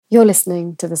You're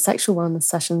listening to the Sexual Wellness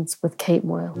Sessions with Kate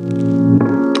Moyle.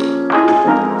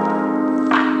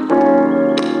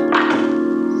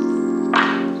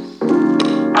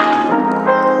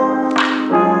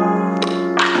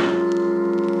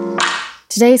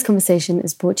 Today's conversation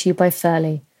is brought to you by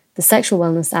Furly, the sexual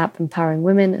wellness app empowering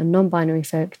women and non-binary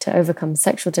folk to overcome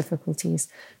sexual difficulties,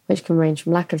 which can range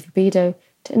from lack of libido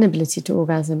to inability to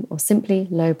orgasm or simply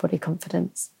low body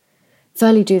confidence.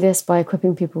 Furly do this by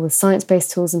equipping people with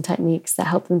science-based tools and techniques that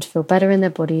help them to feel better in their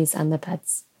bodies and their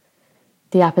beds.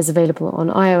 The app is available on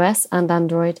iOS and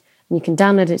Android, and you can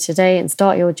download it today and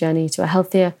start your journey to a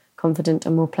healthier, confident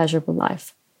and more pleasurable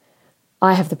life.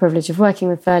 I have the privilege of working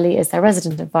with Furly as their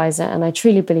resident advisor, and I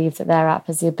truly believe that their app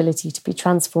has the ability to be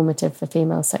transformative for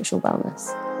female sexual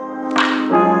wellness.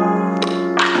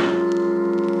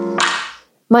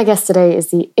 My guest today is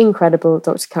the incredible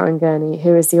Dr. Karen Gurney,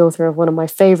 who is the author of one of my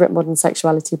favourite modern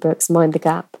sexuality books, Mind the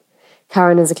Gap.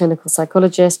 Karen is a clinical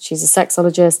psychologist, she's a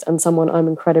sexologist, and someone I'm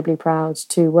incredibly proud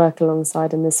to work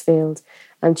alongside in this field.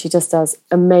 And she just does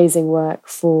amazing work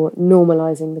for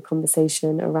normalising the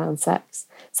conversation around sex,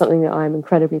 something that I'm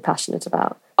incredibly passionate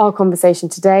about. Our conversation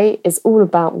today is all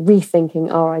about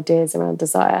rethinking our ideas around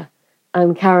desire.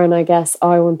 And Karen, I guess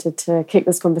I wanted to kick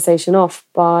this conversation off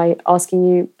by asking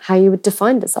you how you would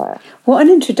define desire. What an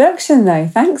introduction, though.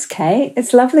 Thanks, Kate.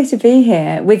 It's lovely to be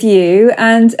here with you,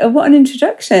 and what an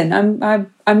introduction.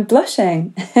 I'm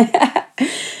blushing.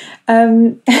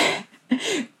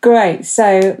 Great.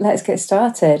 So let's get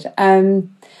started.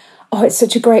 It's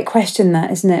such a great question,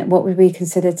 that, isn't it? What would we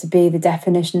consider to be the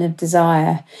definition of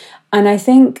desire? And I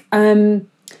think one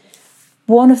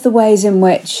of the ways in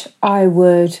which I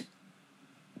would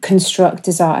construct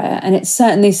desire, and it's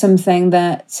certainly something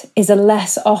that is a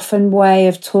less often way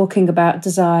of talking about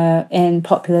desire in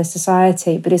popular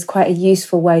society, but is quite a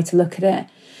useful way to look at it,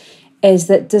 is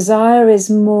that desire is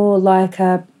more like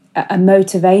a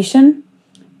motivation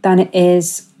than it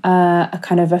is a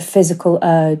kind of a physical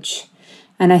urge.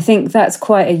 And I think that's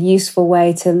quite a useful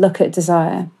way to look at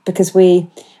desire, because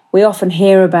we often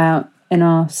hear about in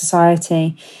our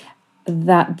society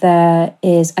that there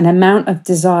is an amount of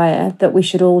desire that we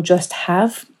should all just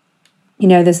have. You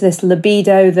know, there's this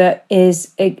libido that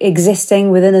is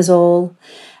existing within us all,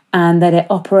 and that it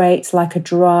operates like a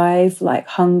drive, like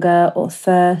hunger or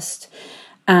thirst.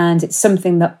 And it's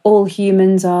something that all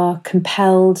humans are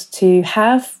compelled to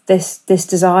have, this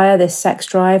desire, this sex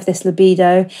drive, this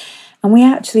libido. And we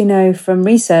actually know from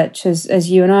research,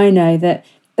 as you and I know, that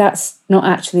that's not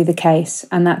actually the case,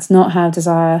 and that's not how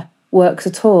desire works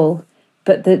at all.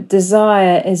 But that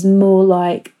desire is more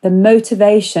like the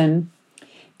motivation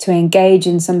to engage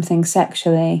in something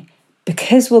sexually,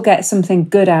 because we'll get something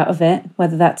good out of it,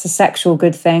 whether that's a sexual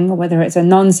good thing or whether it's a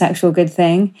non-sexual good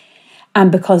thing,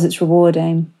 and because it's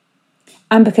rewarding,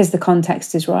 and because the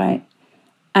context is right.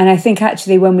 And I think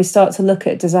actually when we start to look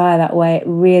at desire that way, it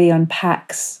really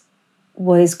unpacks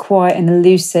what is quite an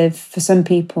elusive for some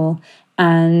people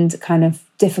and kind of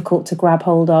difficult to grab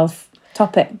hold of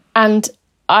topic. And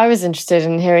I was interested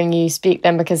in hearing you speak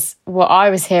then, because what I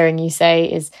was hearing you say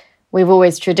is we've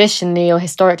always traditionally or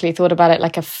historically thought about it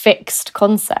like a fixed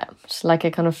concept, like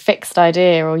a kind of fixed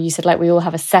idea, or you said like we all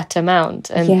have a set amount.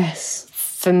 And yes,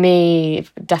 for me,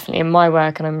 definitely in my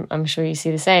work, and I'm sure you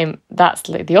see the same, that's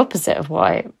like the opposite of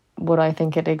what I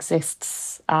think it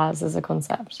exists as a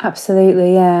concept.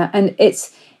 Absolutely, yeah. And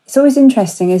it's always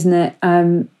interesting, isn't it?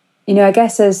 I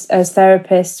guess as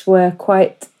therapists, we're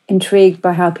quite intrigued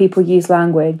by how people use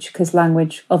language, because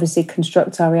language obviously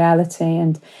constructs our reality.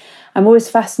 And I'm always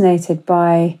fascinated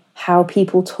by how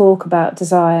people talk about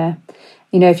desire.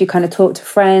 You know, if you kind of talk to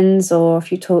friends, or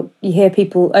if you hear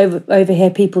people overhear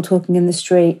people talking in the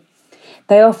street,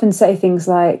 they often say things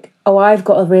like, "Oh, I've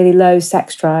got a really low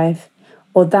sex drive,"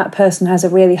 or "that person has a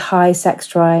really high sex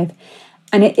drive."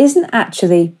 And it isn't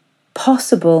actually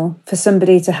possible for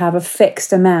somebody to have a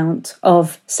fixed amount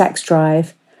of sex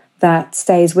drive that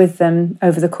stays with them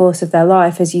over the course of their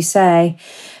life. As you say,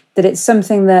 that it's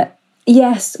something that,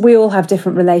 yes, we all have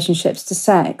different relationships to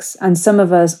sex, and some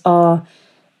of us are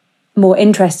more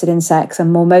interested in sex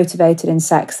and more motivated in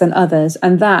sex than others,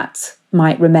 and that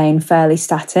might remain fairly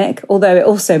static, although it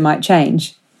also might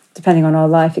change depending on our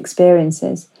life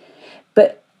experiences.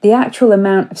 But the actual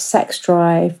amount of sex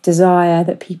drive, desire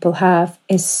that people have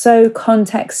is so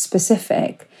context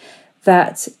specific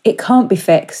that it can't be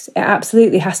fixed. It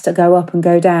absolutely has to go up and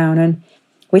go down. And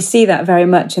we see that very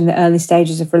much in the early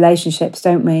stages of relationships,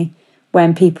 don't we?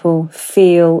 When people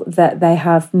feel that they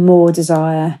have more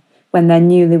desire when they're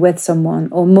newly with someone,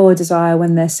 or more desire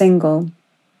when they're single.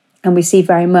 And we see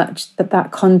very much that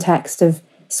context of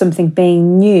something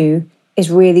being new is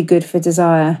really good for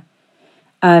desire.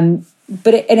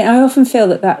 But I often feel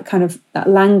that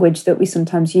language that we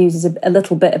sometimes use is a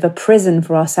little bit of a prison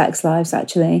for our sex lives,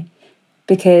 actually,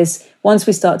 because once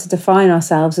we start to define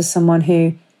ourselves as someone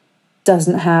who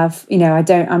doesn't have,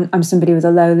 I'm somebody with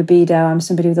a low libido, I'm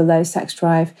somebody with a low sex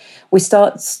drive, we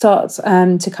start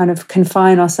to kind of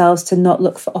confine ourselves to not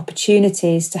look for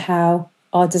opportunities to how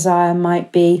our desire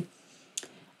might be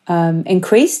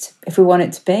increased if we want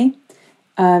it to be.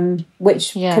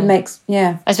 Which can make,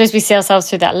 I suppose we see ourselves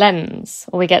through that lens,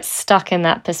 or we get stuck in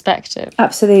that perspective.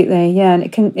 Absolutely, yeah, and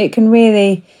it can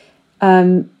really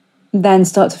then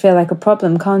start to feel like a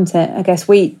problem, can't it? I guess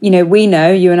we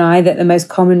know, you and I, that the most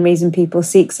common reason people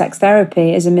seek sex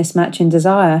therapy is a mismatch in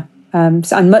desire,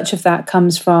 and much of that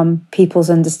comes from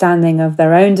people's understanding of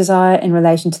their own desire in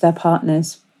relation to their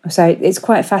partners. So it's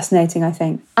quite fascinating, I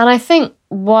think. And I think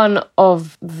one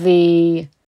of the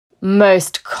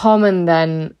most common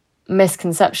then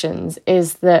misconceptions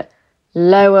is that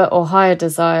lower or higher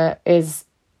desire is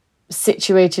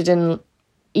situated in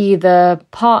either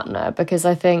partner, because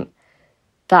I think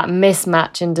that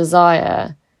mismatch in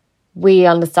desire, we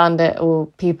understand it, or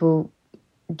people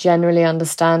generally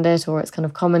understand it, or it's kind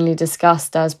of commonly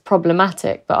discussed as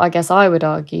problematic. But I guess I would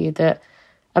argue that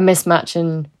a mismatch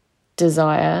in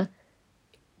desire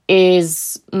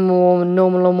is more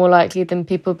normal or more likely than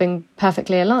people being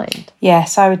perfectly aligned.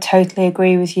 Yes, I would totally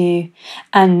agree with you.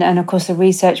 And of course the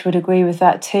research would agree with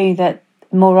that too, that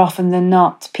more often than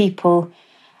not, people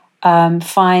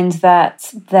find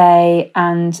that they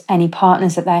and any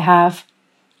partners that they have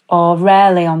are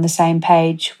rarely on the same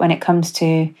page when it comes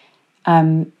to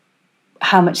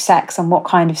how much sex and what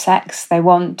kind of sex they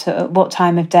want, at what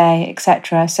time of day,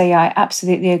 etc. So yeah, I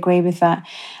absolutely agree with that.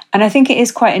 And I think it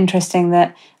is quite interesting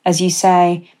that, as you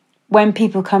say, when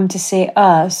people come to see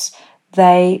us,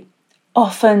 they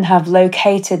often have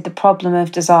located the problem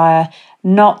of desire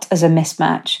not as a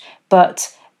mismatch,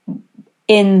 but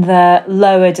in the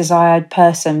lower desired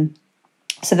person.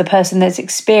 So the person that's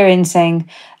experiencing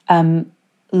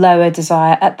lower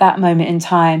desire at that moment in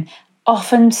time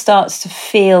often starts to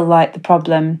feel like the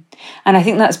problem. And I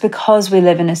think that's because we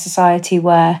live in a society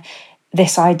where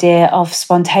this idea of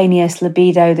spontaneous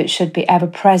libido that should be ever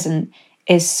present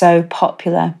is so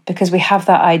popular, because we have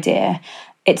that idea.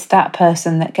 It's that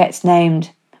person that gets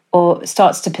named or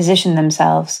starts to position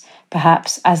themselves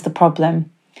perhaps as the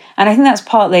problem. And I think that's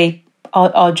partly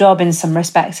our job in some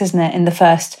respects, isn't it? In the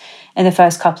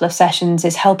first couple of sessions,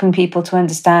 is helping people to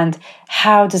understand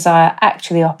how desire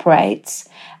actually operates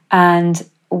and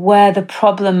where the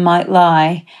problem might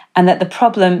lie, and that the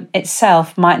problem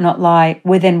itself might not lie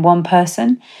within one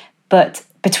person, but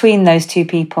between those two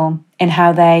people in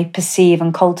how they perceive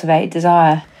and cultivate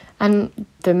desire. And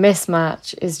the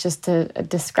mismatch is just a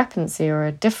discrepancy or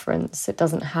a difference. It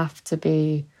doesn't have to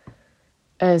be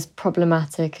as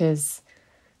problematic as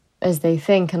they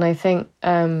think. And I think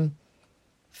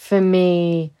for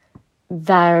me,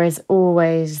 there is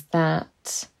always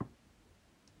that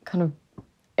kind of,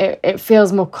 it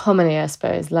feels more commonly, I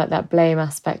suppose, like that blame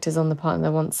aspect is on the partner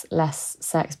that wants less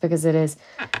sex, because it is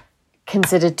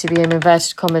considered to be, in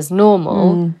inverted commas,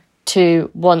 normal to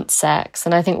want sex.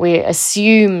 And I think we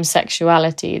assume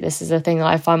sexuality, this is a thing that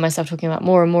I find myself talking about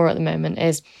more and more at the moment,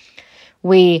 is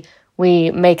we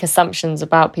make assumptions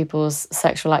about people's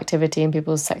sexual activity and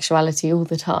people's sexuality all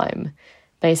the time,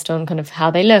 based on kind of how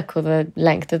they look, or the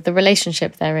length of the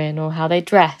relationship they're in, or how they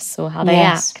dress, or how they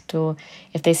act, or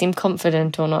if they seem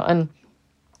confident or not. And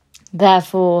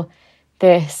therefore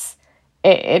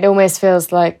it almost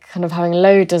feels like kind of having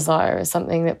low desire is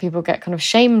something that people get kind of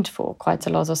shamed for quite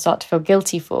a lot, or start to feel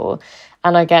guilty for.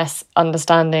 And I guess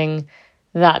understanding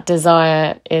that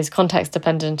desire is context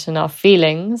dependent, and our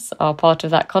feelings are part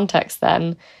of that context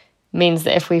then means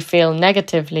that if we feel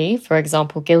negatively, for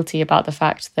example, guilty about the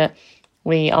fact that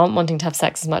we aren't wanting to have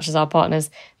sex as much as our partners,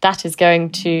 that is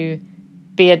going to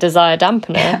be a desire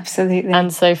dampener. Absolutely.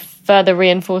 And so further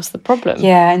reinforce the problem.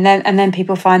 Yeah, and then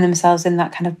people find themselves in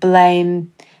that kind of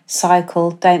blame cycle,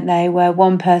 don't they, where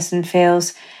one person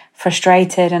feels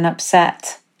frustrated and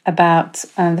upset about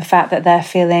the fact that they're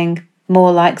feeling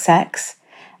more like sex,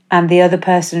 and the other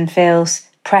person feels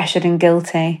pressured and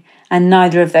guilty, and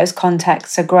neither of those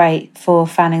contexts are great for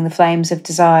fanning the flames of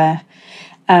desire.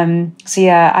 So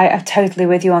yeah, I'm totally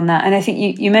with you on that. And I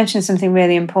think you mentioned something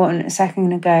really important a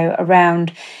second ago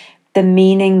around the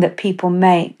meaning that people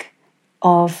make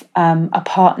of a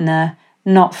partner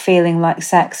not feeling like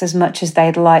sex as much as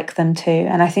they'd like them to.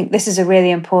 And I think this is a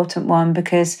really important one,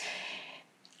 because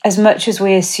as much as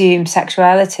we assume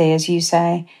sexuality, as you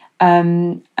say,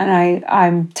 And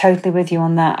I'm totally with you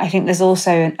on that. I think there's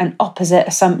also an opposite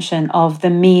assumption of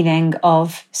the meaning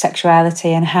of sexuality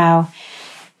and how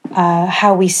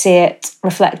we see it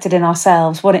reflected in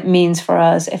ourselves, what it means for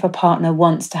us if a partner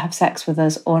wants to have sex with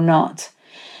us or not.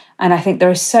 And I think there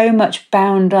is so much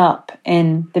bound up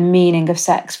in the meaning of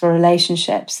sex for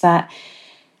relationships that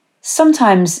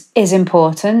sometimes is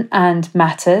important and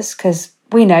matters, because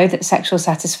we know that sexual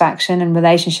satisfaction and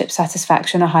relationship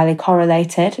satisfaction are highly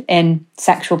correlated in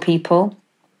sexual people,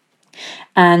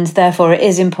 and therefore it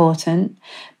is important.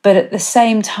 But at the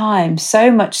same time, so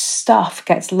much stuff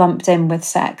gets lumped in with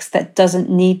sex that doesn't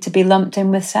need to be lumped in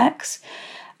with sex.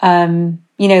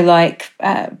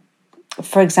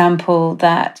 For example,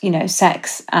 that,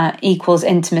 sex equals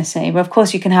intimacy. Well, of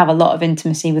course, you can have a lot of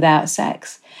intimacy without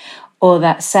sex. Or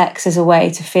that sex is a way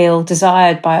to feel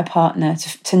desired by a partner,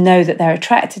 to know that they're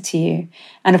attracted to you.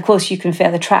 And of course, you can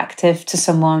feel attractive to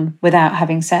someone without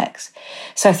having sex.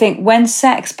 So I think when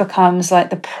sex becomes like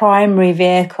the primary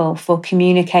vehicle for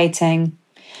communicating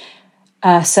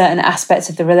certain aspects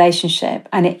of the relationship,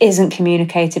 and it isn't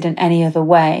communicated in any other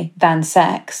way than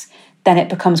sex, then it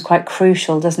becomes quite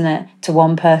crucial, doesn't it, to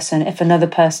one person if another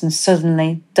person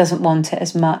suddenly doesn't want it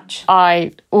as much.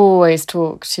 I always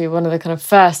talk to one of the kind of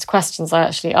first questions I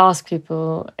actually ask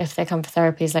people if they come for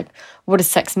therapy is like, what does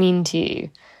sex mean to you?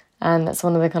 And that's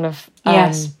one of the kind of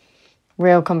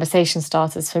real conversation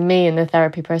starters for me in the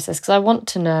therapy process, because I want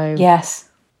to know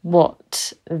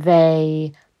what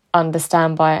they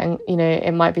understand by it. And,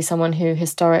 it might be someone who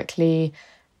historically...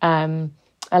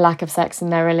 a lack of sex in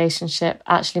their relationship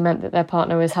actually meant that their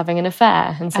partner was having an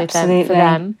affair. And so then for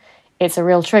them, it's a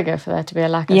real trigger for there to be a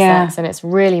lack of sex, and it's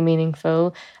really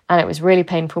meaningful and it was really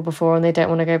painful before and they don't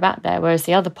want to go back there. Whereas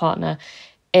the other partner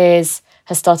has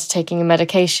started taking a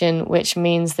medication, which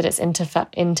means that it's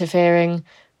interfering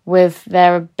with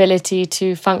their ability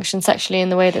to function sexually in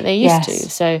the way that they used to.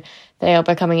 So they are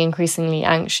becoming increasingly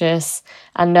anxious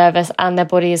and nervous, and their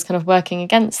body is kind of working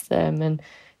against them. And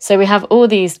so we have all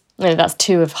these, that's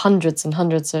two of hundreds and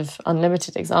hundreds of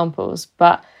unlimited examples,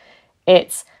 but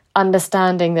it's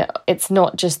understanding that it's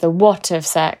not just the what of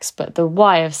sex, but the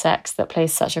why of sex that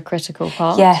plays such a critical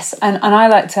part. Yes, and I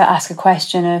like to ask a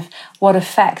question of what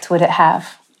effect would it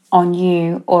have on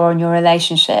you or on your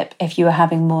relationship if you were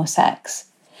having more sex?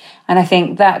 And I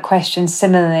think that question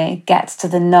similarly gets to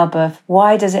the nub of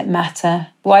why does it matter?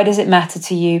 Why does it matter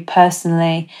to you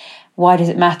personally? Why does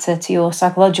it matter to your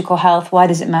psychological health? Why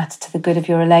does it matter to the good of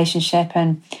your relationship?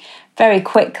 And very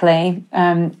quickly,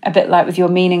 a bit like with your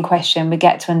meaning question, we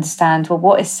get to understand, well,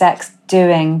 what is sex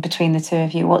doing between the two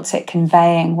of you? What's it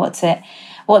conveying? What's it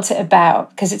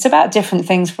about? Because it's about different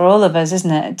things for all of us,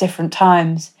 isn't it? At different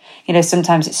times.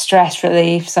 Sometimes it's stress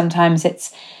relief. Sometimes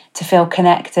it's to feel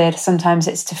connected. Sometimes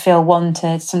it's to feel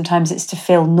wanted. Sometimes it's to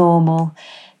feel normal.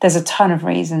 There's a ton of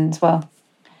reasons. Well,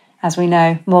 as we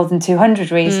know, more than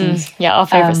 200 reasons. Our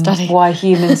favourite study. Why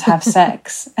humans have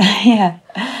sex.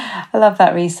 I love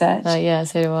that research.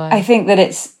 So do I. I think that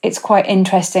it's quite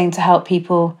interesting to help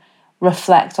people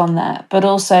reflect on that, but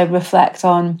also reflect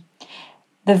on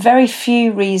the very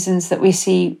few reasons that we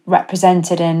see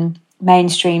represented in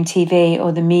mainstream TV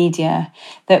or the media,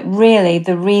 that really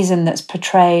the reason that's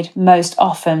portrayed most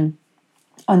often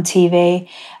on TV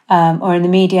or in the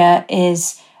media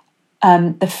is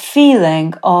the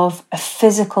feeling of a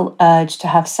physical urge to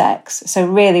have sex. So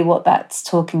really what that's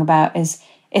talking about is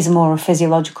more of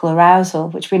physiological arousal,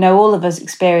 which we know all of us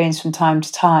experience from time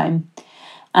to time.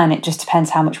 And it just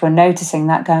depends how much we're noticing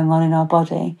that going on in our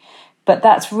body. But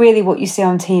that's really what you see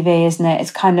on TV, isn't it?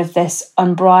 It's kind of this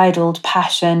unbridled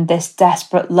passion, this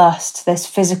desperate lust, this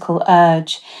physical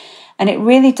urge. And it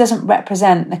really doesn't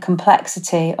represent the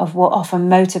complexity of what often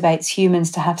motivates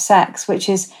humans to have sex, which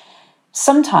is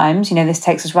sometimes, this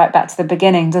takes us right back to the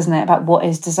beginning, doesn't it, about what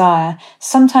is desire.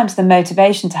 Sometimes the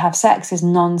motivation to have sex is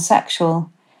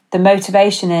non-sexual. The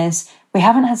motivation is, we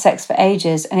haven't had sex for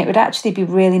ages and it would actually be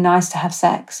really nice to have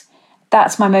sex.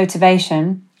 That's my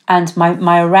motivation, and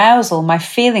my arousal, my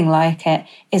feeling like it,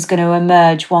 is going to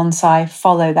emerge once I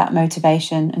follow that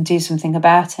motivation and do something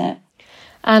about it.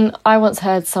 And I once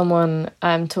heard someone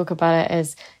talk about it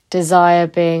as desire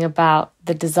being about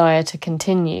the desire to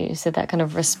continue, so that kind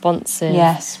of responsive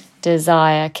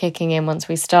desire kicking in once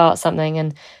we start something,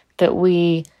 and that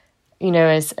we,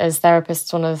 as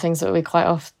therapists, one of the things that we quite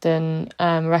often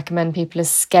recommend people is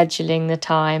scheduling the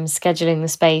time, scheduling the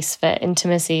space for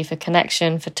intimacy, for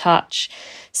connection, for touch.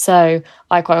 So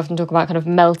I quite often talk about kind of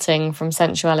melting from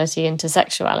sensuality into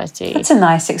sexuality. That's a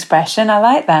nice expression. I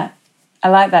like that.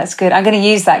 It's good. I'm going to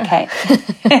use that,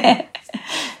 Kate.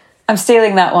 I'm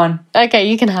stealing that one. Okay,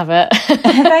 you can have it.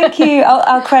 Thank you.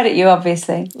 I'll credit you,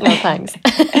 obviously. Oh, thanks.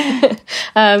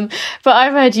 But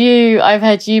I've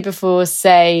heard you before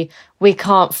say we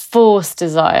can't force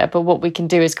desire, but what we can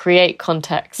do is create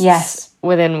contexts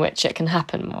within which it can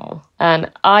happen more.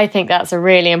 And I think that's a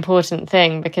really important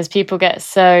thing, because people get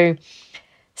so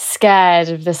scared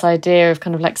of this idea of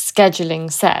kind of like scheduling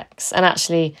sex. And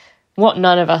actually, what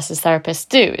none of us as therapists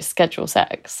do is schedule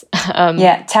sex.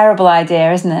 Terrible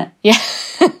idea, isn't it? Yeah.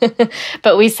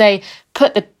 But we say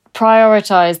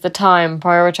prioritise the time,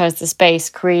 prioritise the space,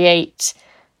 create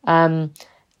an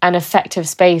effective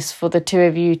space for the two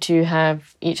of you to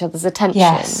have each other's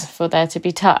attention, for there to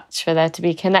be touch, for there to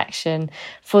be connection,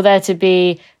 for there to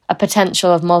be a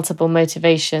potential of multiple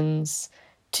motivations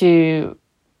to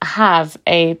have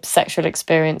a sexual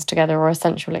experience together or a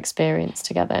sensual experience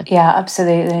together. Yeah,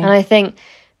 absolutely. And I think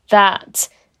that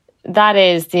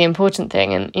is the important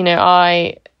thing. And, you know,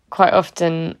 I quite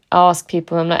often ask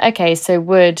people, I'm like, okay, so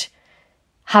would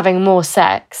having more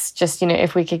sex, just, you know,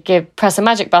 if we could press a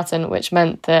magic button, which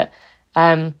meant that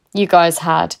you guys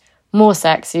had more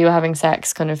sex, so you were having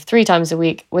sex kind of 3 times a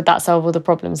week, would that solve all the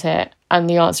problems here? And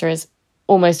the answer is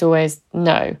almost always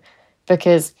no,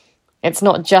 because it's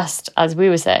not just, as we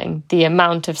were saying, the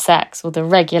amount of sex or the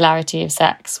regularity of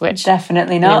sex, which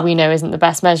definitely not, you know, we know isn't the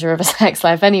best measure of a sex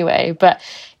life anyway, but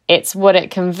it's what it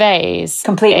conveys.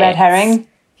 Complete red herring.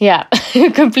 Yeah,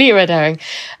 complete red herring.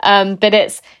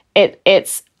 But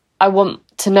it's I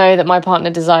want to know that my partner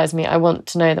desires me. I want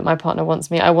to know that my partner wants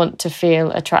me. I want to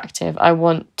feel attractive. I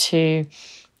want to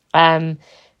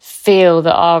feel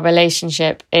that our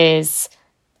relationship is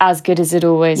as good as it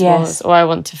always was, or I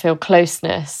want to feel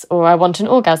closeness, or I want an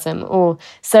orgasm. Or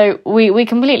so we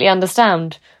completely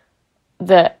understand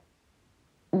that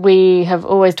we have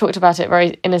always talked about it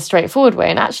very in a straightforward way,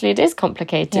 and actually it is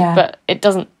complicated, but it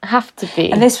doesn't have to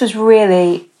be. And this was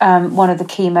really one of the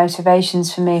key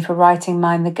motivations for me for writing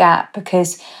Mind the Gap,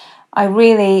 because I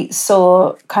really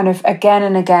saw kind of again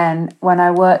and again when I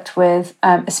worked with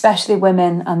especially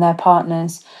women and their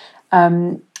partners,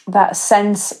 that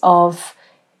sense of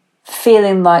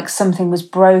feeling like something was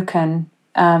broken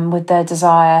with their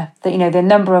desire. That, you know, the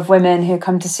number of women who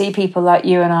come to see people like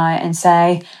you and I and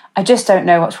say, I just don't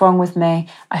know what's wrong with me.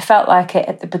 I felt like it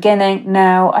at the beginning.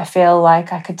 Now I feel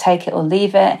like I could take it or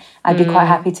leave it. I'd be quite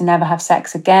happy to never have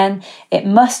sex again. It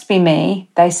must be me,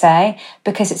 they say,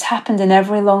 because it's happened in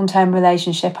every long-term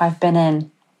relationship I've been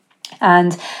in.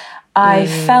 And I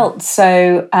felt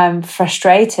so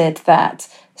frustrated that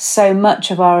so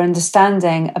much of our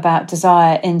understanding about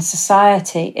desire in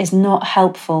society is not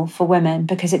helpful for women,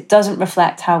 because it doesn't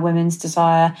reflect how women's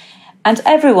desire and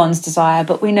everyone's desire,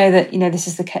 but we know that, you know, this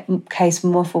is the case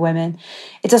more for women.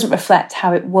 It doesn't reflect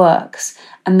how it works.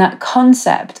 And that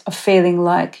concept of feeling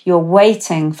like you're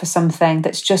waiting for something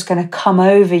that's just going to come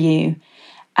over you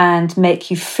and make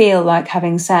you feel like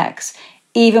having sex,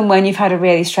 even when you've had a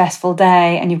really stressful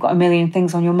day and you've got a million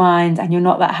things on your mind and you're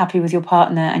not that happy with your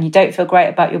partner and you don't feel great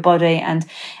about your body and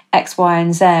X, Y,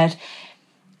 and Z.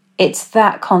 It's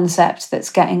that concept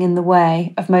that's getting in the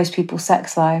way of most people's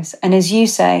sex lives. And as you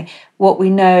say, what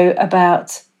we know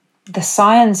about the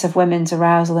science of women's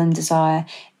arousal and desire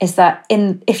is that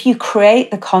if you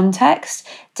create the context,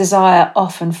 desire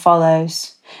often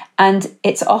follows. And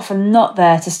it's often not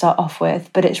there to start off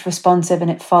with, but it's responsive and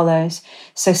it follows.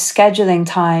 So scheduling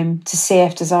time to see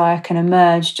if desire can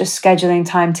emerge, just scheduling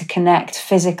time to connect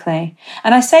physically.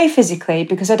 And I say physically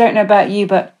because I don't know about you,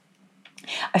 but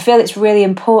I feel it's really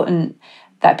important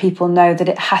that people know that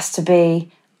it has to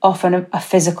be often a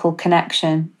physical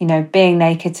connection, you know, being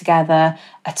naked together,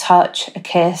 a touch, a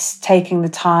kiss, taking the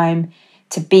time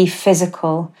to be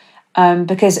physical.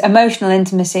 Because emotional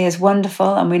intimacy is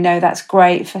wonderful and we know that's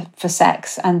great for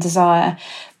sex and desire,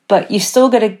 but you've still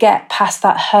got to get past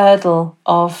that hurdle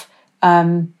of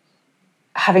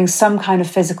having some kind of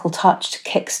physical touch to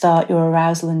kickstart your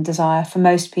arousal and desire for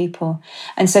most people.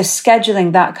 And so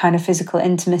scheduling that kind of physical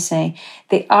intimacy,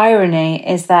 the irony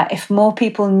is that if more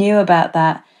people knew about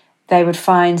that, they would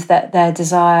find that their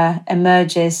desire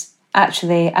emerges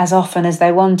actually as often as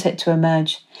they want it to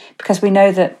emerge, because we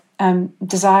know that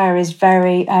desire is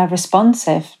very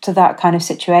responsive to that kind of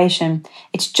situation.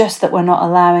 It's just that we're not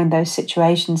allowing those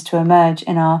situations to emerge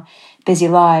in our busy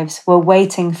lives. We're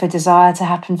waiting for desire to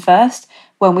happen first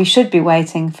when we should be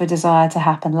waiting for desire to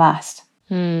happen last.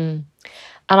 And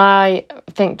I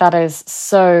think that is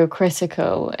so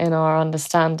critical in our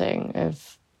understanding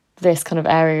of this kind of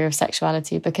area of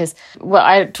sexuality, because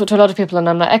I talk to a lot of people and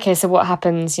I'm like, okay, so what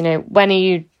happens, when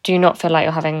do you not feel like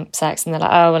you're having sex? And they're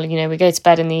like, oh, well, we go to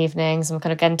bed in the evenings and we're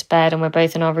kind of getting to bed and we're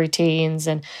both in our routines.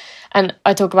 And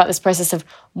I talk about this process of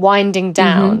winding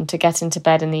down to get into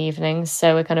bed in the evenings.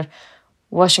 So we're kind of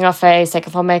washing our face, take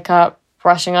off our makeup,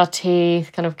 brushing our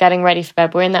teeth, kind of getting ready for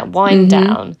bed. We're in that wind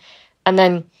down. And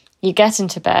then you get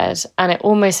into bed and it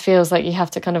almost feels like you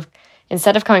have to kind of,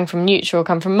 instead of coming from neutral,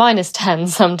 come from -10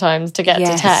 sometimes to get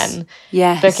to 10.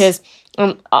 Yes. Because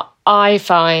I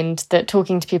find that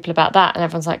talking to people about that, and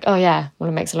everyone's like, oh yeah, well,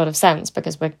 it makes a lot of sense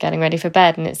because we're getting ready for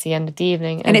bed and it's the end of the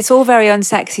evening. And it's all very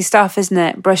unsexy stuff, isn't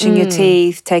it? Brushing your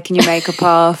teeth, taking your makeup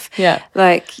off,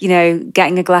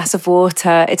 getting a glass of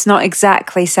water. It's not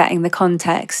exactly setting the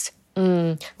context.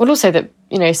 Well, also that,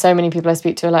 so many people I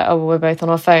speak to are like, oh, well, we're both on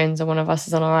our phones, or one of us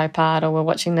is on our iPad, or we're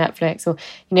watching Netflix, or,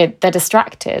 they're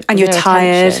distracted. And you're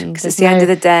tired because it's the end of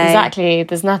the day. Exactly.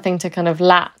 There's nothing to kind of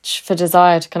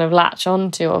desire to kind of latch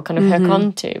onto or kind of hook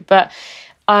onto. But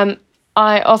I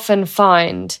often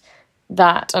find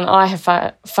that, and I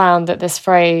have found that this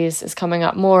phrase is coming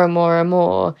up more and more and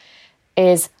more,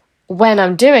 is when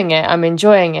I'm doing it, I'm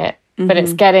enjoying it, but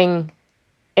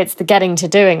it's the getting to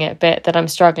doing it bit that I'm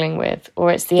struggling with,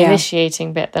 or it's the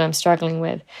initiating bit that I'm struggling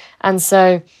with. And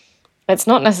so it's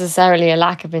not necessarily a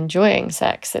lack of enjoying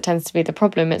sex that tends to be the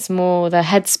problem. It's more the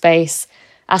headspace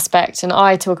aspect. And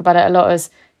I talk about it a lot as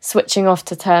switching off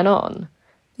to turn on.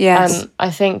 Yes.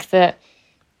 I think that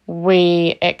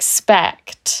we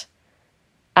expect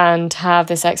and have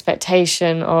this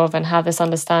expectation of, and have this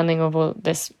understanding of all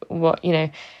this,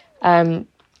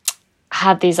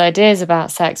 had these ideas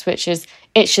about sex, which is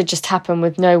it should just happen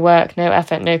with no work, no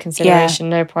effort, no consideration,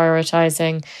 no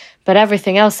prioritizing. But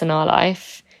everything else in our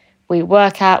life, we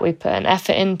work at, we put an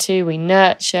effort into, we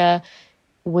nurture,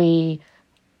 we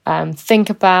think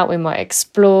about, we might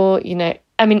explore,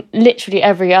 literally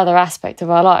every other aspect of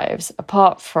our lives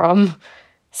apart from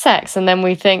sex. And then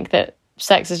we think that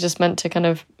sex is just meant to kind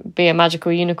of be a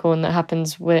magical unicorn that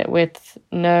happens with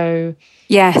no...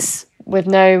 Yes. With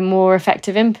no more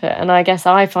effective input. And I guess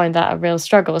I find that a real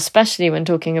struggle, especially when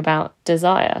talking about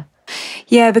desire.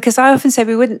 Yeah, because I often say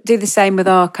we wouldn't do the same with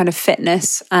our kind of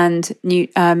fitness and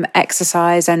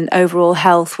exercise and overall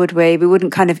health, would we? We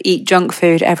wouldn't kind of eat junk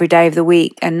food every day of the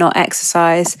week and not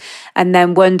exercise and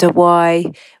then wonder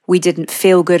why we didn't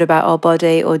feel good about our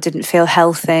body or didn't feel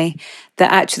healthy.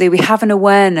 That actually we have an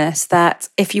awareness that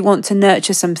if you want to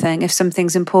nurture something, if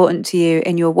something's important to you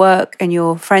in your work, in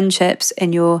your friendships,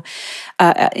 in your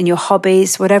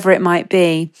hobbies, whatever it might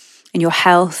be, in your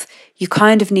health, you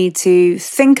kind of need to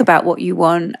think about what you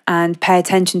want and pay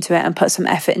attention to it and put some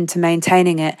effort into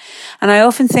maintaining it. And I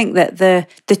often think that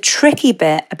the tricky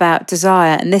bit about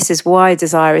desire, and this is why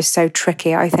desire is so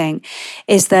tricky, I think,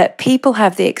 is that people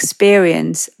have the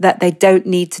experience that they don't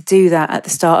need to do that at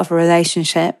the start of a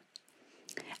relationship.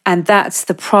 And that's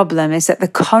the problem, is that the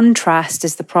contrast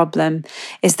is the problem,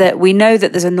 is that we know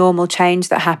that there's a normal change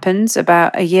that happens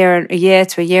about a year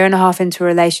to a year and a half into a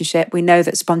relationship. We know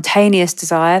that spontaneous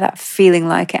desire, that feeling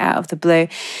like it out of the blue,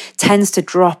 tends to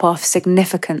drop off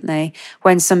significantly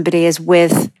when somebody is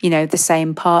with, the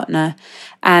same partner.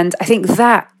 And I think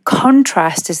that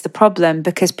contrast is the problem,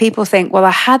 because people think, well,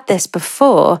 I had this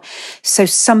before, so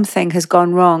something has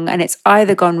gone wrong, and it's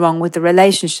either gone wrong with the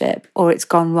relationship or it's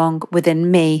gone wrong within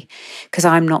me because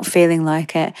I'm not feeling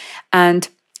like it. And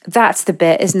that's the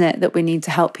bit, isn't it, that we need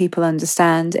to help people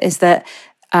understand, is that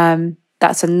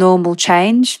that's a normal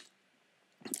change,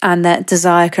 and that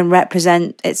desire can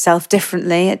represent itself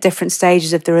differently at different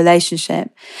stages of the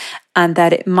relationship, and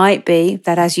that it might be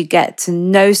that as you get to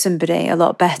know somebody a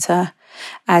lot better,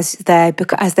 as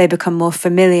they become more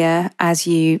familiar, as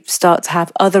you start to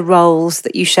have other roles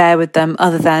that you share with them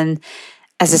other than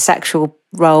as a sexual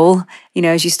role,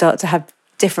 as you start to have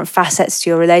different facets to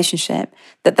your relationship,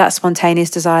 that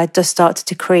spontaneous desire does start to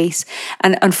decrease.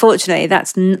 And unfortunately,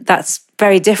 that's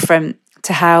very different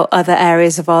to how other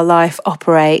areas of our life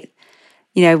operate.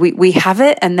 We have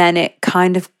it, and then it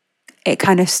kind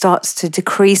of starts to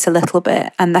decrease a little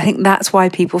bit. And I think that's why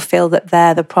people feel that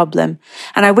they're the problem.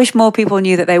 And I wish more people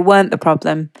knew that they weren't the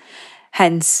problem,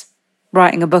 hence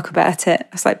writing a book about it.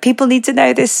 It's like, people need to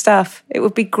know this stuff. It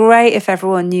would be great if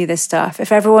everyone knew this stuff.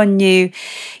 If everyone knew,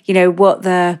 what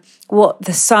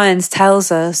the science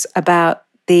tells us about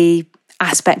the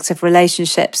aspects of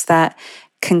relationships that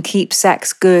can keep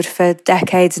sex good for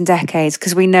decades and decades,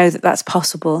 because we know that that's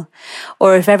possible.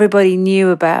 Or if everybody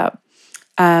knew about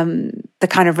the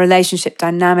kind of relationship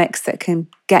dynamics that can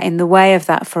get in the way of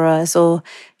that for us, or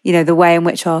the way in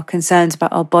which our concerns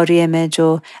about our body image,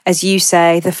 or as you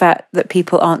say, the fact that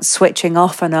people aren't switching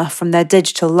off enough from their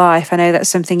digital life. I know that's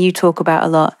something you talk about a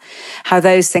lot, how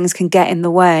those things can get in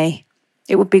the way.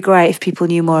 It would be great if people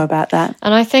knew more about that.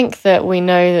 And I think that we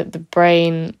know that the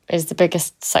brain is the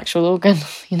biggest sexual organ.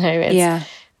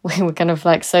 We're kind of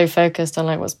like so focused on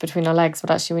like what's between our legs,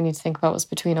 but actually we need to think about what's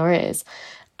between our ears.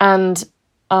 And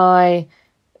I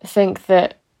think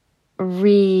that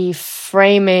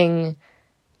reframing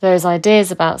those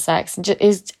ideas about sex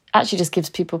just gives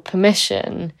people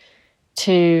permission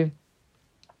to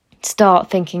start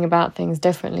thinking about things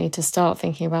differently, to start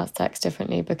thinking about sex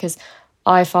differently, because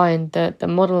I find that the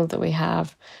model that we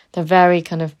have, the very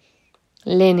kind of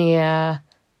linear,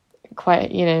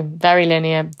 very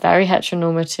linear, very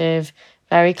heteronormative,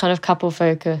 very kind of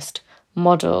couple-focused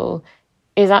model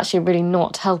is actually really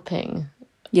not helping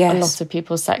a lot of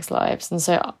people's sex lives. And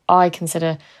so I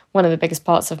consider one of the biggest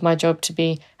parts of my job to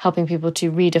be helping people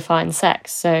to redefine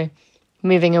sex. So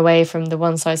moving away from the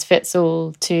one size fits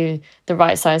all to the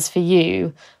right size for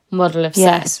you model of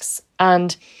sex.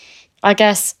 And I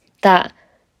guess that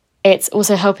it's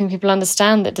also helping people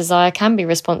understand that desire can be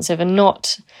responsive and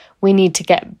not we need to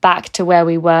get back to where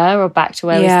we were or back to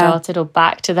where we started or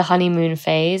back to the honeymoon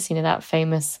phase, that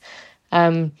famous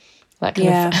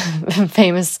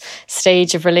famous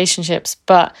stage of relationships,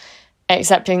 but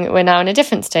accepting that we're now in a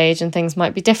different stage and things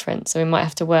might be different. So we might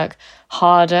have to work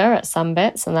harder at some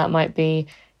bits, and that might be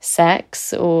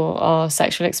sex or our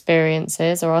sexual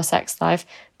experiences or our sex life.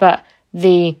 But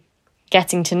the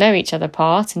getting to know each other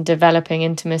part and developing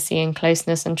intimacy and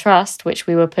closeness and trust, which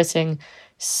we were putting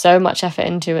so much effort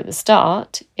into at the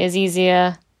start, is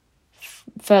easier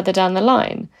further down the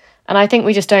line. And I think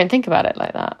we just don't think about it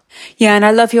like that. Yeah, and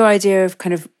I love your idea of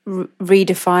kind of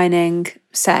redefining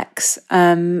sex.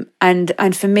 And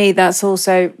for me, that's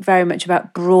also very much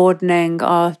about broadening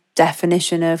our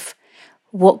definition of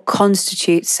what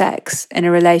constitutes sex in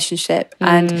a relationship.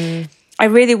 And I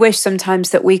really wish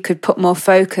sometimes that we could put more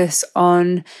focus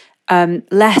on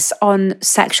less on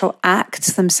sexual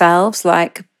acts themselves,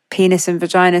 like penis and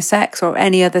vagina sex or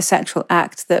any other sexual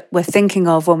act that we're thinking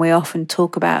of when we often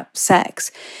talk about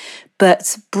sex,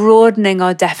 but broadening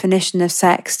our definition of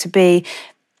sex to be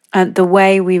the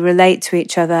way we relate to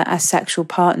each other as sexual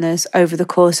partners over the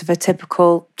course of a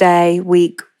typical day,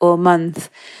 week, or month.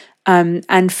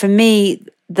 And for me,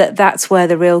 that's where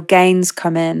the real gains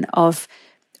come in of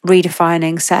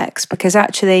redefining sex, because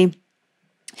actually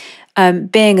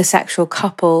being a sexual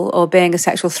couple or being a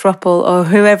sexual throuple or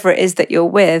whoever it is that you're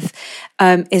with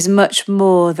is much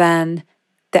more than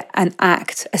an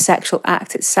act, a sexual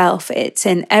act itself. It's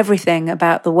in everything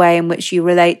about the way in which you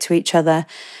relate to each other,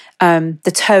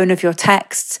 the tone of your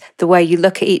texts, the way you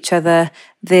look at each other,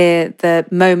 the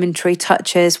momentary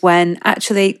touches when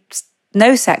actually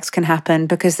no sex can happen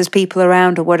because there's people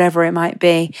around or whatever it might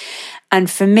be. And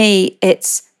for me,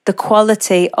 it's the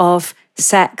quality of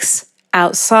sex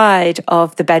outside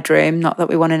of the bedroom, not that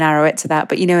we want to narrow it to that,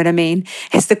 but you know what I mean?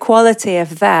 It's the quality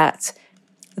of that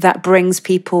brings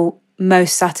people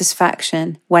most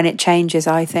satisfaction when it changes,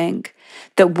 I think.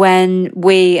 That when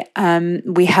we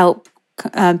help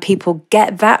people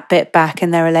get that bit back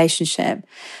in their relationship,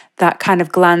 that kind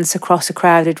of glance across a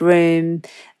crowded room,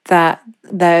 that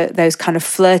those kind of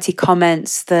flirty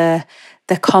comments, the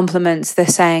compliments, they're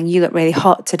saying, you look really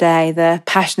hot today, the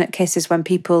passionate kisses when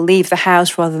people leave the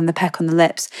house rather than the peck on the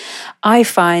lips. I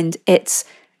find it's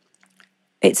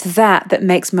that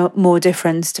makes more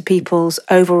difference to people's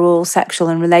overall sexual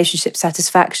and relationship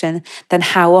satisfaction than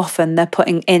how often they're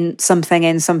putting in something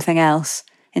else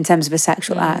in terms of a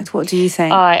sexual act. What do you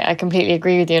think? I completely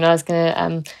agree with you, and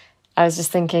I was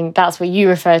just thinking that's what you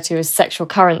refer to as sexual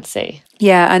currency.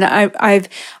 Yeah, and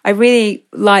I really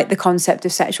like the concept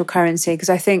of sexual currency because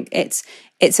I think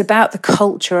it's about the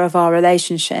culture of our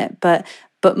relationship, but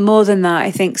more than that,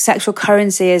 I think sexual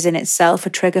currency is in itself a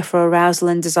trigger for arousal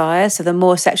and desire. So the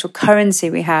more sexual currency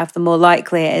we have, the more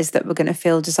likely it is that we're going to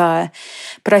feel desire.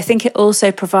 But I think it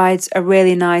also provides a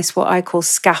really nice, what I call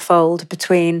scaffold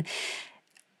between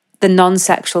the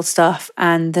non-sexual stuff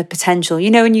and the potential. You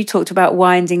know, when you talked about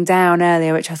winding down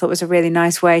earlier, which I thought was a really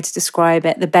nice way to describe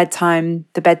it, the bedtime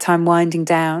winding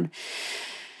down.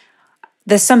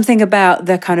 There's something about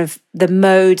the kind of the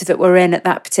mode that we're in at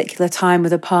that particular time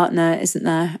with a partner, isn't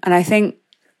there? And I think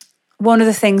one of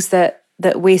the things that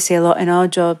we see a lot in our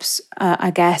jobs, I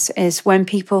guess, is when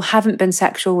people haven't been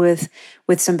sexual with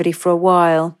somebody for a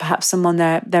while, perhaps someone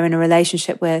they're in a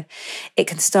relationship with, it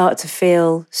can start to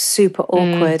feel super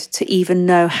awkward to even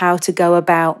know how to go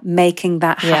about making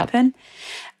that happen.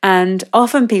 And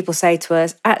often people say to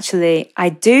us, actually, I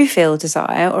do feel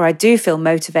desire, or I do feel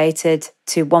motivated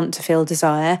to want to feel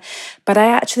desire, but I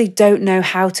actually don't know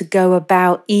how to go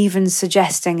about even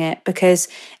suggesting it, because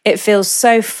it feels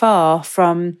so far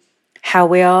from how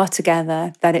we are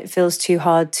together that it feels too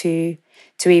hard to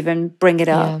even bring it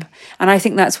up. And I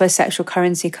think that's where sexual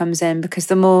currency comes in, because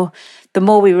the more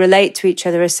we relate to each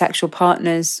other as sexual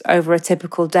partners over a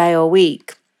typical day or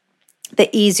week, the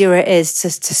easier it is to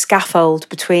scaffold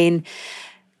between,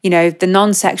 the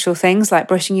non-sexual things like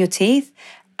brushing your teeth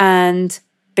and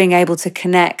being able to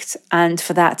connect, and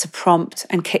for that to prompt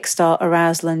and kickstart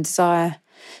arousal and desire.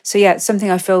 So yeah, it's something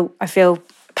I feel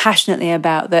passionately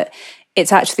about, that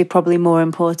it's actually probably more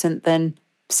important than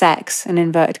sex, in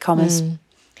inverted commas.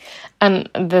 And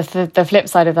the flip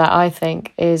side of that, I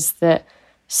think, is that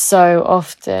so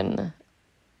often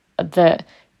that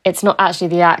it's not actually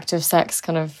the act of sex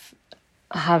kind of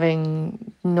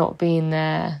having not been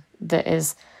there that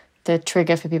is the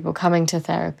trigger for people coming to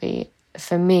therapy.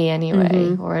 For me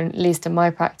anyway, or at least in my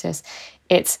practice,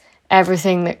 it's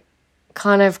everything that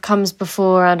kind of comes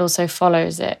before and also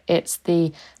follows it. It's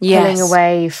the pulling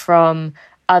away from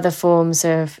other forms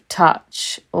of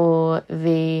touch, or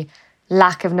the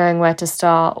lack of knowing where to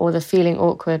start, or the feeling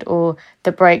awkward, or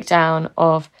the breakdown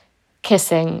of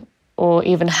kissing, or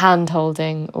even hand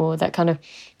holding, or that kind of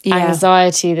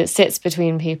anxiety that sits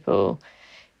between people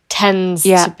tends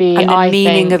to be, and the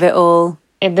meaning of it all.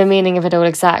 The meaning of it all,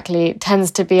 exactly,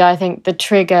 tends to be, I think, the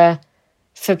trigger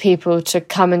for people to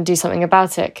come and do something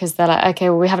about it, because they're like, okay,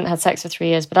 well, we haven't had sex for 3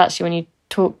 years, but actually when you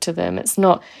talk to them, it's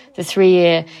not the 3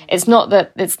 year, it's not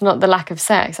the lack of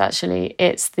sex, actually,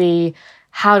 it's the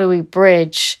how do we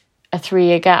bridge a 3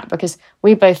 year gap, because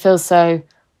we both feel so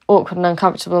awkward and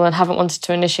uncomfortable and haven't wanted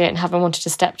to initiate and haven't wanted to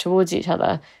step towards each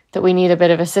other, that we need a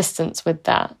bit of assistance with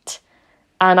that.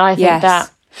 And I think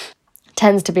that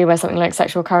tends to be where something like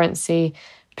sexual currency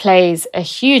plays a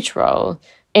huge role.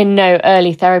 In no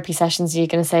early therapy sessions you're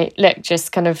going to say, look,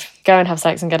 just kind of go and have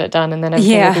sex and get it done, and then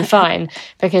everything will be fine,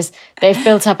 because they've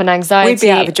built up an anxiety. We'd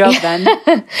be out of a job then.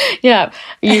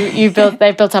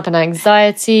 They've built up an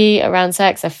anxiety around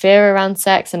sex, a fear around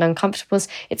sex, and uncomfortableness.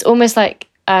 It's almost like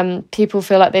people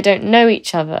feel like they don't know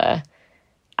each other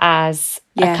as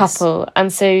a couple,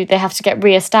 and so they have to get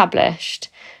re-established.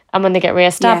 And when they get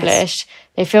re-established,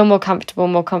 they feel more comfortable,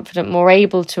 more confident, more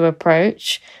able to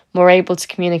approach, more able to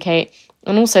communicate.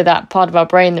 And also that part of our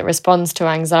brain that responds to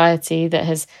anxiety, that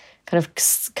has kind of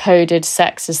coded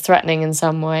sex as threatening in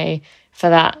some way for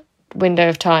that window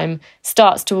of time,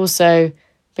 starts to also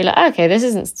be like, okay, this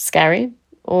isn't scary,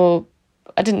 or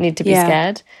I didn't need to be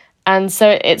scared. And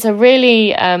so it's a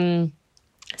really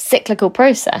cyclical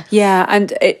process. Yeah,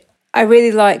 and I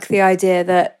really like the idea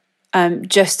that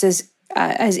just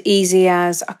as easy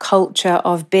as a culture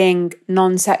of being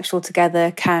non-sexual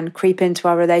together can creep into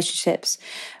our relationships,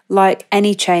 like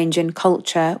any change in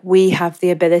culture, we have the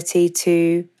ability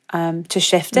to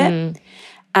shift it.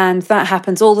 And that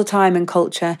happens all the time in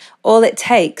culture. All it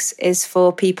takes is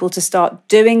for people to start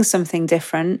doing something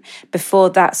different before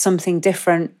that something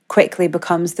different quickly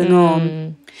becomes the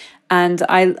norm. And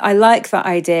I like that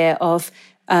idea of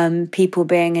people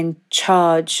being in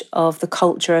charge of the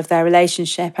culture of their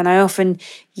relationship. And I often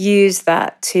use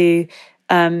that to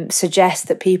suggest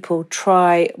that people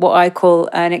try what I call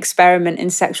an experiment in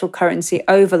sexual currency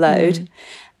overload.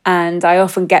 And I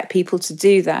often get people to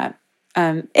do that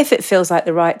if it feels like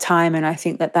the right time. And I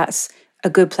think that that's a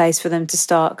good place for them to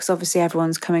start, because obviously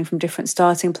everyone's coming from different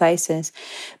starting places.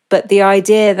 But the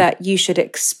idea that you should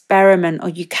experiment, or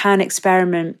you can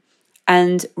experiment,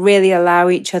 and really allow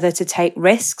each other to take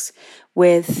risks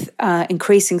with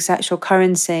increasing sexual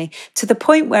currency to the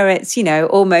point where it's,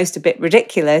 almost a bit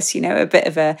ridiculous, a bit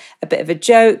of a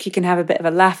joke. You can have a bit of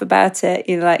a laugh about it.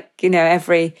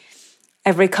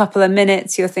 Every couple of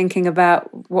minutes you're thinking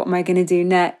about, what am I going to do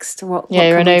next? What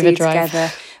you're can in we do overdrive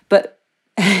together? But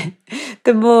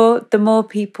the more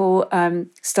people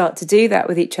start to do that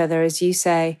with each other, as you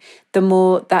say, the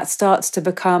more that starts to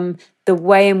become the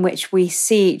way in which we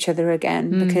see each other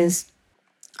again, because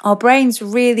our brain's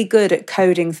really good at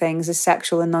coding things as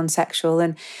sexual and non-sexual.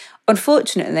 And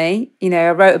unfortunately, I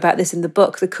wrote about this in the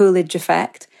book, The Coolidge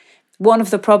Effect. One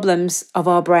of the problems of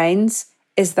our brains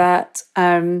is that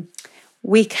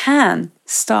we can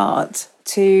start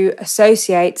to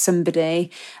associate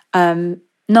somebody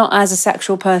not as a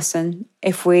sexual person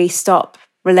if we stop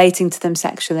relating to them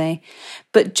sexually.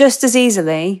 But just as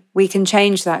easily, we can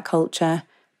change that culture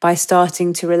by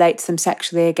starting to relate to them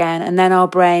sexually again. And then our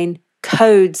brain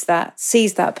codes that,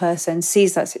 sees that person,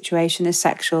 sees that situation as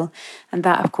sexual. And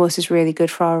that, of course, is really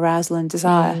good for our arousal and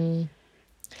desire. And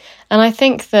I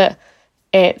think that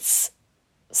it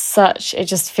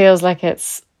just feels like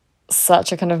it's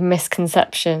such a kind of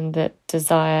misconception that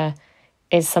desire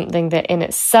is something that in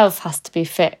itself has to be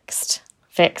fixed,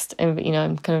 and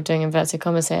I'm kind of doing inverted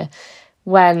commas here,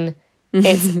 when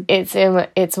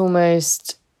it's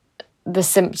almost the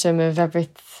symptom of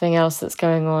everything else that's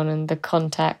going on, and the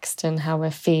context and how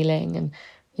we're feeling, and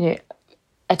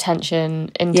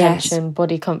attention, intention,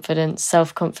 body confidence,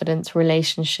 self-confidence,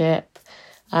 relationship,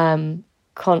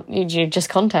 just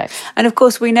context. And of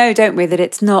course we know, don't we, that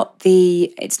it's not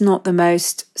the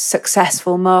most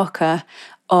successful marker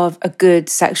of a good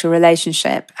sexual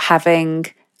relationship having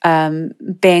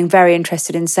being very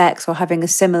interested in sex, or having a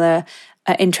similar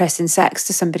interest in sex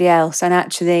to somebody else. And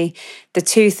actually the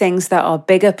two things that are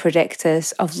bigger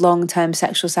predictors of long-term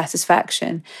sexual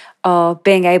satisfaction are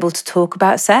being able to talk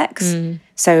about sex.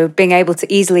 So being able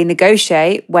to easily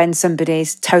negotiate when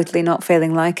somebody's totally not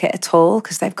feeling like it at all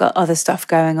because they've got other stuff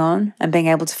going on, and being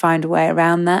able to find a way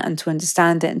around that and to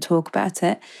understand it and talk about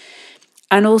it.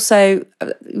 And also,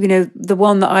 the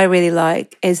one that I really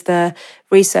like is the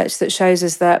research that shows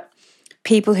us that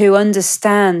people who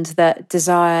understand that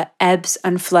desire ebbs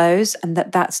and flows and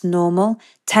that that's normal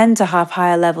tend to have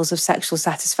higher levels of sexual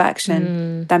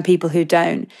satisfaction than people who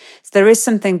don't. So there is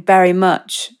something very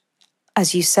much,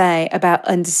 as you say, about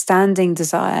understanding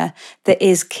desire that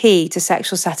is key to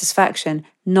sexual satisfaction,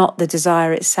 not the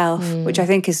desire itself, which I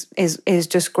think is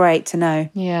just great to know.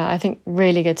 Yeah, I think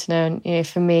really good to know. And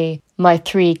for me, my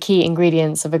 3 key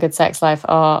ingredients of a good sex life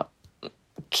are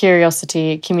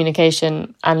curiosity,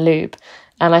 communication, and lube.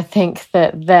 And I think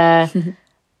that their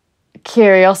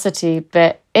curiosity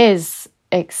bit is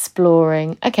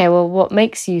exploring, okay, well, what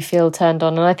makes you feel turned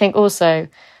on? And I think also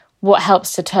what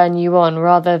helps to turn you on,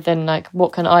 rather than like,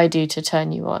 what can I do to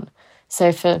turn you on?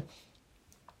 So for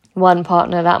one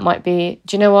partner, that might be,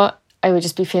 do you know what? I would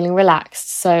just be feeling relaxed,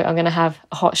 so I'm going to have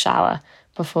a hot shower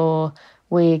before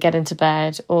we get into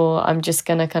bed, or I'm just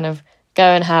going to kind of go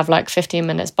and have like 15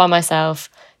 minutes by myself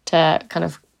to kind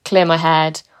of clear my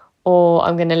head, or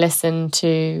I'm going to listen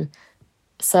to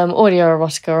some audio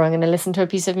erotica, or I'm going to listen to a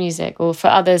piece of music. Or for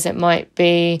others, it might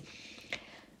be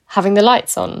having the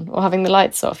lights on or having the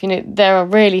lights off. There are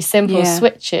really simple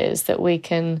switches that we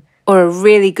can... Or a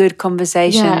really good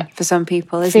conversation for some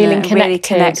people, isn't feeling it? Connected, a really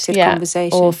connected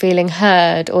conversation. Or feeling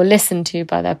heard or listened to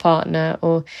by their partner.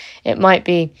 Or it might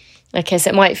be,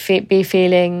 be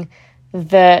feeling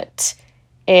that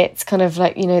it's kind of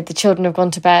like, the children have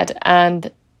gone to bed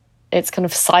and it's kind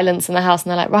of silence in the house,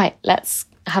 and they're like, right, let's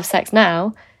have sex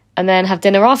now and then have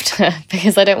dinner after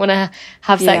because I don't want to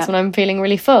have sex when I'm feeling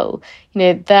really full.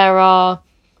 There are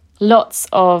lots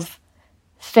of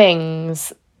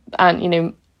things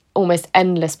and, almost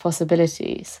endless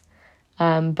possibilities.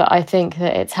 But I think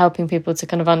that it's helping people to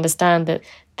kind of understand that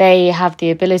they have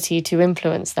the ability to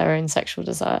influence their own sexual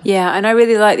desire. Yeah, and I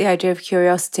really like the idea of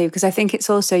curiosity, because I think it's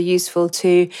also useful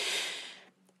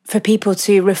for people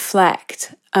to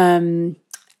reflect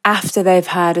after they've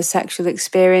had a sexual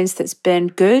experience that's been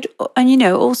good. And,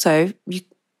 also,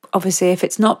 obviously, if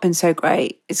it's not been so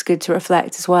great, it's good to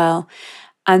reflect as well.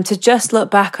 And to just look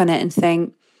back on it and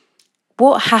think,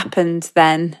 what happened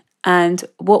then? And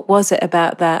what was it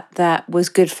about that was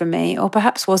good for me, or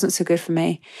perhaps wasn't so good for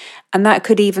me? And that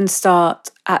could even start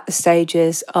at the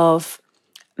stages of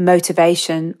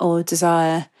motivation or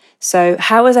desire. So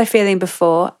how was I feeling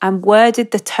before? And where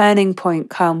did the turning point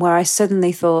come where I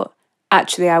suddenly thought,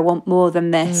 actually, I want more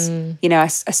than this? I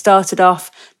started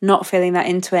off not feeling that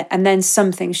into it, and then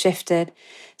something shifted.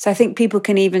 So I think people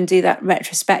can even do that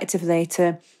retrospectively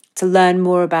to learn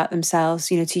more about themselves,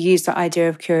 to use that idea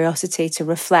of curiosity to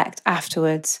reflect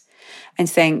afterwards and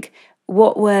think,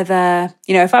 what were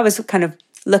if I was kind of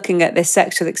looking at this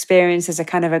sexual experience as a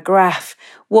kind of a graph,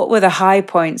 what were the high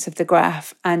points of the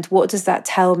graph, and what does that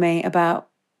tell me about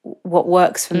what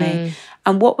works for me?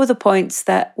 And what were the points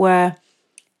that were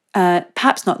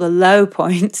perhaps not the low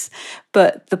points,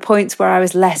 but the points where I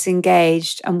was less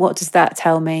engaged, and what does that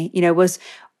tell me?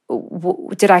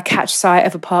 Did I catch sight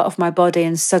of a part of my body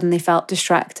and suddenly felt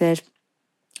distracted?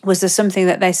 Was there something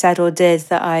that they said or did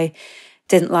that I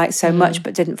didn't like so much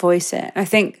but didn't voice it? I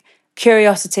think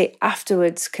curiosity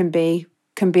afterwards can be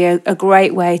a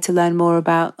great way to learn more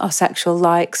about our sexual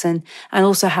likes and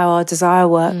also how our desire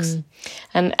works.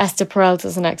 And Esther Perel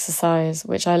does an exercise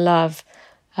which I love,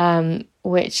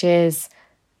 which is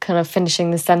kind of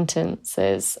finishing the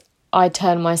sentences. I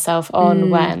turn myself on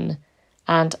when,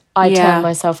 and I turn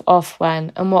myself off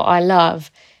when. And what I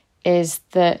love is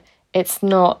that it's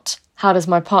not, how does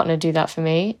my partner do that for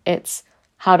me? It's,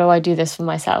 how do I do this for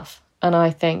myself? And I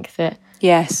think that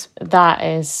that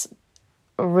is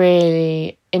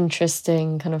really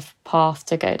interesting kind of path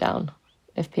to go down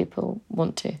if people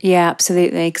want to. Yeah,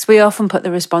 absolutely. Because we often put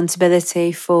the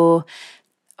responsibility for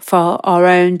our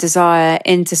own desire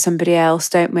into somebody else,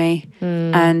 don't we?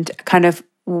 And kind of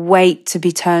wait to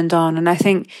be turned on. And I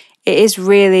think it is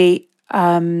really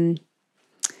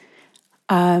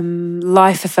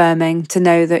life affirming to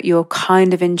know that you're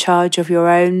kind of in charge of your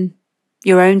own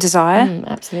desire.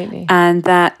 Absolutely. And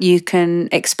that you can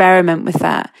experiment with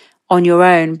that on your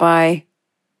own by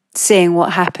seeing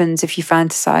what happens if you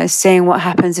fantasize, seeing what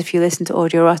happens if you listen to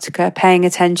autoerotica, paying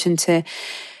attention to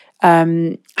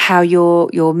how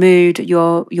your mood,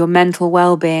 your mental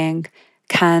well-being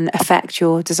can affect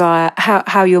your desire,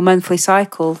 how your monthly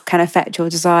cycle can affect your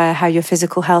desire, how your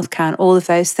physical health can, all of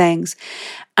those things.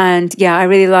 And yeah, I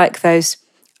really like those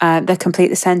the Complete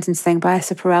the Sentence thing by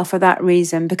Esther Perel for that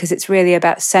reason, because it's really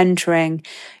about centering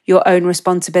your own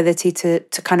responsibility to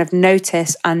kind of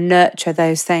notice and nurture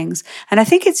those things. And I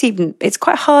think it's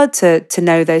quite hard to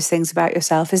know those things about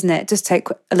yourself, isn't it? Just take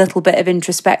a little bit of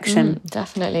introspection.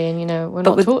 Definitely. And we're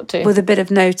not taught to. With a bit of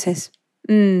notice.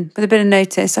 With a bit of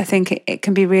notice, I think it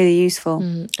can be really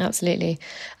useful. Absolutely.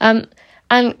 And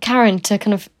Karen, to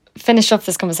kind of finish off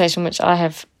this conversation, which I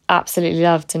have absolutely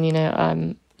loved,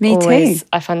 and me too.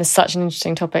 I find this such an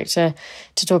interesting topic to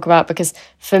talk about, because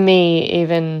for me,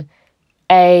 even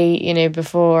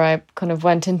before I kind of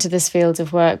went into this field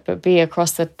of work, but B,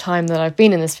 across the time that I've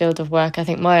been in this field of work, I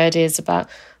think my ideas about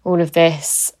all of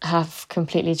this have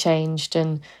completely changed.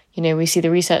 And, we see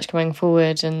the research coming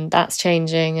forward and that's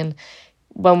changing. And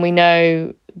when we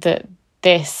know that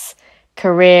this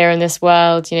career in this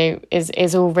world,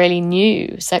 is all really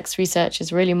new, sex research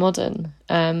is really modern.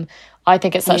 I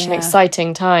think it's such an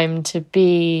exciting time to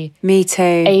be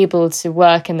able to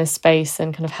work in this space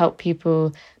and kind of help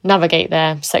people navigate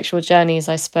their sexual journeys,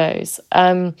 I suppose.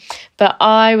 But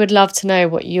I would love to know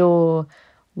what your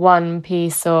one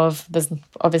piece of, there's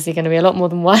obviously going to be a lot more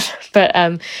than one,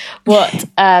 but what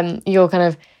your kind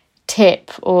of tip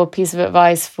or piece of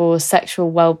advice for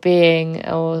sexual well-being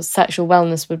or sexual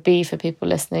wellness would be for people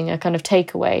listening, a kind of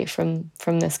takeaway from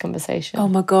this conversation. Oh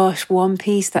my gosh, one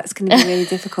piece, that's going to be really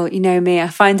difficult. You know me, I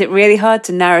find it really hard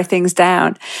to narrow things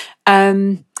down.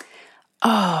 I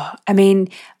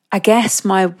guess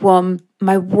my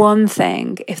one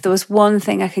thing, if there was one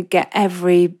thing I could get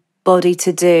everybody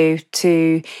to do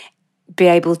to be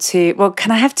able to, well,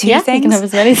 can I have two things? You can have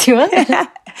as many as you want.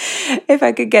 If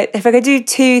I could do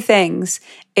two things,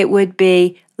 it would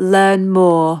be learn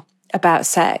more about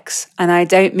sex. And I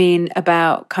don't mean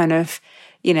about kind of,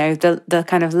 the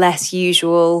kind of less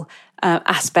usual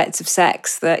aspects of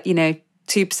sex that,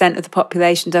 2% of the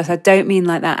population does. I don't mean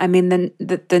like that. I mean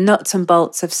the nuts and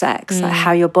bolts of sex, like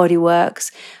how your body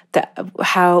works,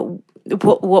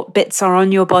 what bits are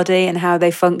on your body and how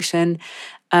they function.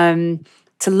 To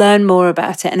learn more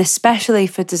about it, and especially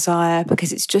for desire,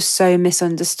 because it's just so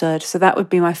misunderstood. So that would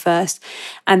be my first.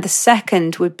 And the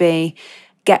second would be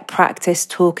get practice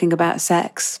talking about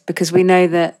sex, because we know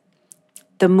that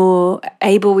the more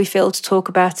able we feel to talk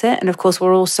about it, and of course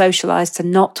we're all socialized to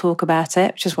not talk about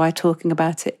it, which is why talking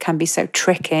about it can be so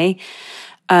tricky,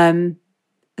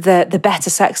 the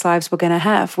better sex lives we're going to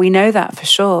have. We know that for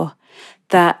sure.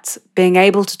 That being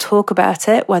able to talk about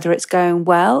it, whether it's going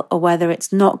well or whether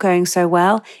it's not going so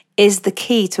well, is the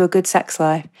key to a good sex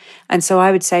life. And so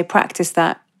I would say practice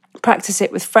that. Practice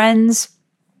it with friends,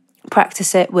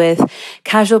 practice it with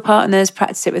casual partners,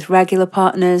 practice it with regular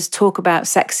partners, talk about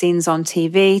sex scenes on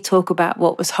TV, talk about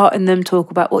what was hot in them,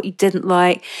 talk about what you didn't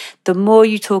like. The more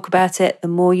you talk about it, the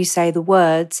more you say the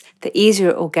words, the easier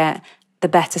it will get, the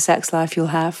better sex life you'll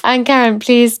have. And Karen,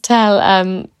 please tell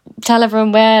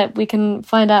everyone where we can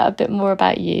find out a bit more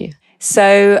about you.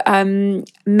 So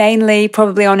mainly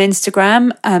probably on Instagram,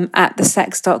 at The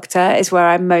Sex Doctor is where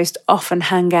I most often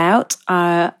hang out.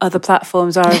 Other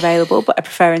platforms are available, but I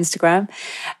prefer Instagram.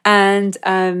 And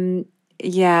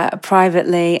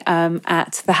privately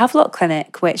at the Havelock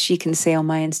Clinic, which you can see on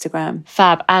my Instagram.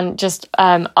 Fab. And just,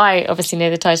 I obviously know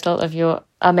the title of your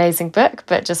amazing book,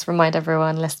 but just remind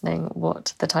everyone listening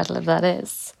what the title of that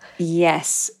is.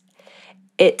 Yes.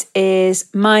 It is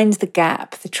Mind the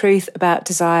Gap, the truth about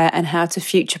desire and how to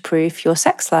future-proof your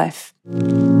sex life.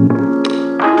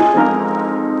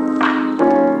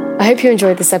 I hope you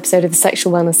enjoyed this episode of the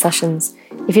Sexual Wellness Sessions.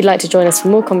 If you'd like to join us for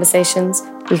more conversations,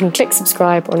 you can click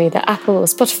subscribe on either Apple or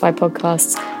Spotify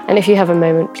podcasts. And if you have a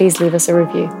moment, please leave us a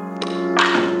review.